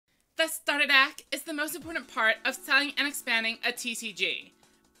The starter deck is the most important part of selling and expanding a TCG.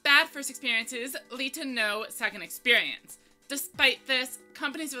 Bad first experiences lead to no second experience. Despite this,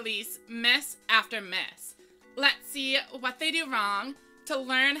 companies release miss after miss. Let's see what they do wrong to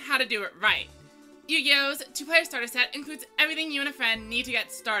learn how to do it right. Yu-Gi-Oh's 2-player starter set includes everything you and a friend need to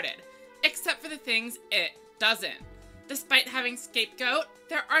get started, except for the things it doesn't. Despite having Scapegoat,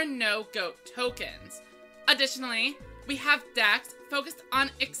 there are no GOAT tokens. Additionally, we have decks focused on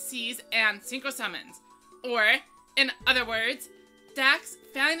Xyz and Synchro Summons, or, in other words, decks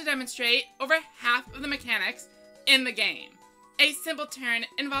failing to demonstrate over half of the mechanics in the game. A simple turn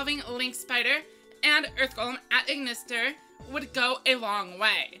involving Link Spider and Earth Golem at Ignister would go a long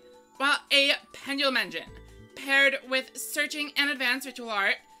way, while a Pendulum Engine, paired with Searching and Advanced Ritual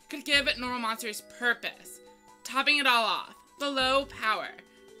Art, could give normal monsters purpose. Topping it all off, the low power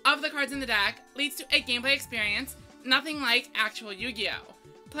of the cards in the deck leads to a gameplay experience nothing like actual Yu-Gi-Oh!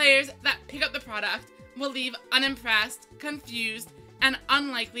 Players that pick up the product will leave unimpressed, confused, and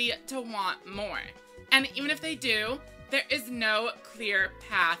unlikely to want more. And even if they do, there is no clear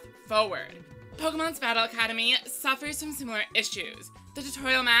path forward. Pokemon's Battle Academy suffers from similar issues. The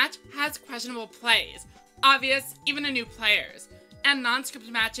tutorial match has questionable plays, obvious even to new players, and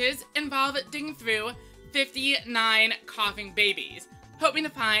non-scripted matches involve digging through 59 coughing babies, hoping to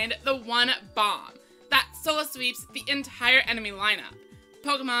find the one bomb that solo sweeps the entire enemy lineup.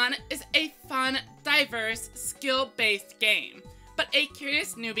 Pokemon is a fun, diverse, skill-based game, but a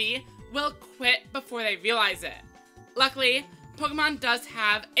curious newbie will quit before they realize it. Luckily, Pokemon does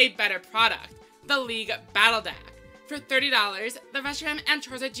have a better product, the League Battle Deck. For $30, the Reshiram and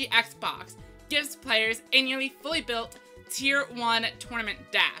Charizard GX box gives players a nearly fully built Tier 1 tournament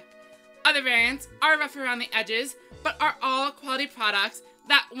deck. Other variants are rough around the edges, but are all quality products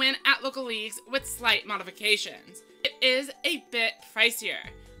that win at local leagues with slight modifications. It is a bit pricier,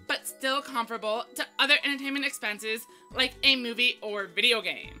 but still comparable to other entertainment expenses like a movie or video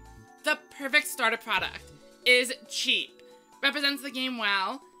game. The perfect starter product is cheap, represents the game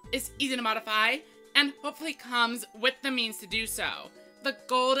well, is easy to modify, and hopefully comes with the means to do so. The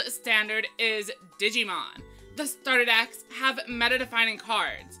gold standard is Digimon. The starter decks have meta-defining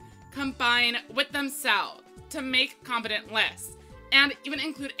cards, combine with themselves to make competent lists, and even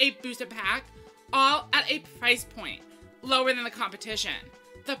include a booster pack, all at a price point lower than the competition.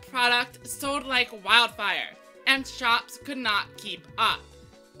 The product sold like wildfire, and shops could not keep up.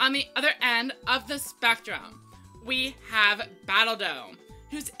 On the other end of the spectrum, we have Battle Dome,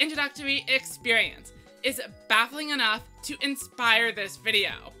 whose introductory experience is baffling enough to inspire this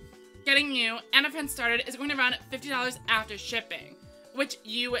video. Getting you and a friend started is going to run $50 after shipping, which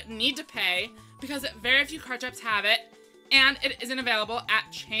you need to pay because very few card shops have it, and it isn't available at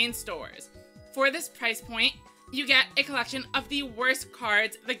chain stores. For this price point, you get a collection of the worst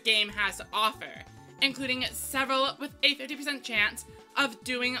cards the game has to offer, including several with a 50% chance of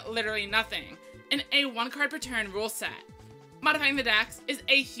doing literally nothing, in a 1 card per turn rule set. Modifying the decks is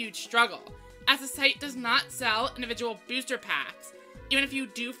a huge struggle, as the site does not sell individual booster packs. Even if you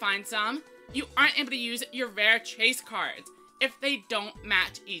do find some, you aren't able to use your rare chase cards if they don't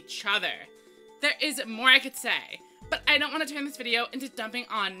match each other. There is more I could say, but I don't want to turn this video into dumping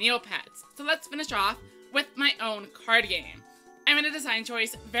on Neopets, so let's finish off with my own card game. I made a design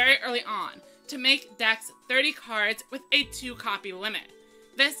choice very early on to make decks 30 cards with a 2-copy limit.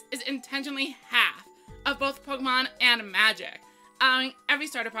 This is intentionally half of both Pokemon and Magic, allowing every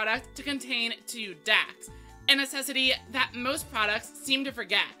starter product to contain 2 decks, a necessity that most products seem to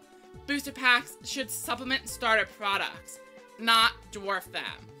forget. Booster packs should supplement starter products, not dwarf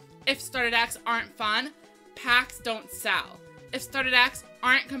them. If starter decks aren't fun, packs don't sell. If starter decks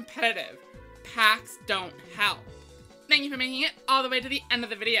aren't competitive, packs don't help. Thank you for making it all the way to the end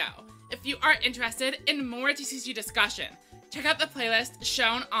of the video. If you are interested in more TCG discussion, check out the playlist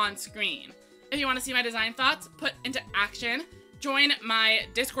shown on screen. If you want to see my design thoughts put into action, join my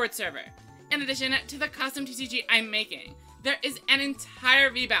Discord server. In addition to the custom TCG I'm making, there is an entire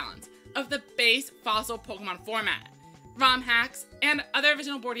rebalance of the base fossil Pokemon format, ROM hacks, and other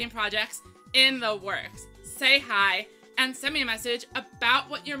original board game projects in the works. Say hi and send me a message about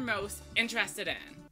what you're most interested in.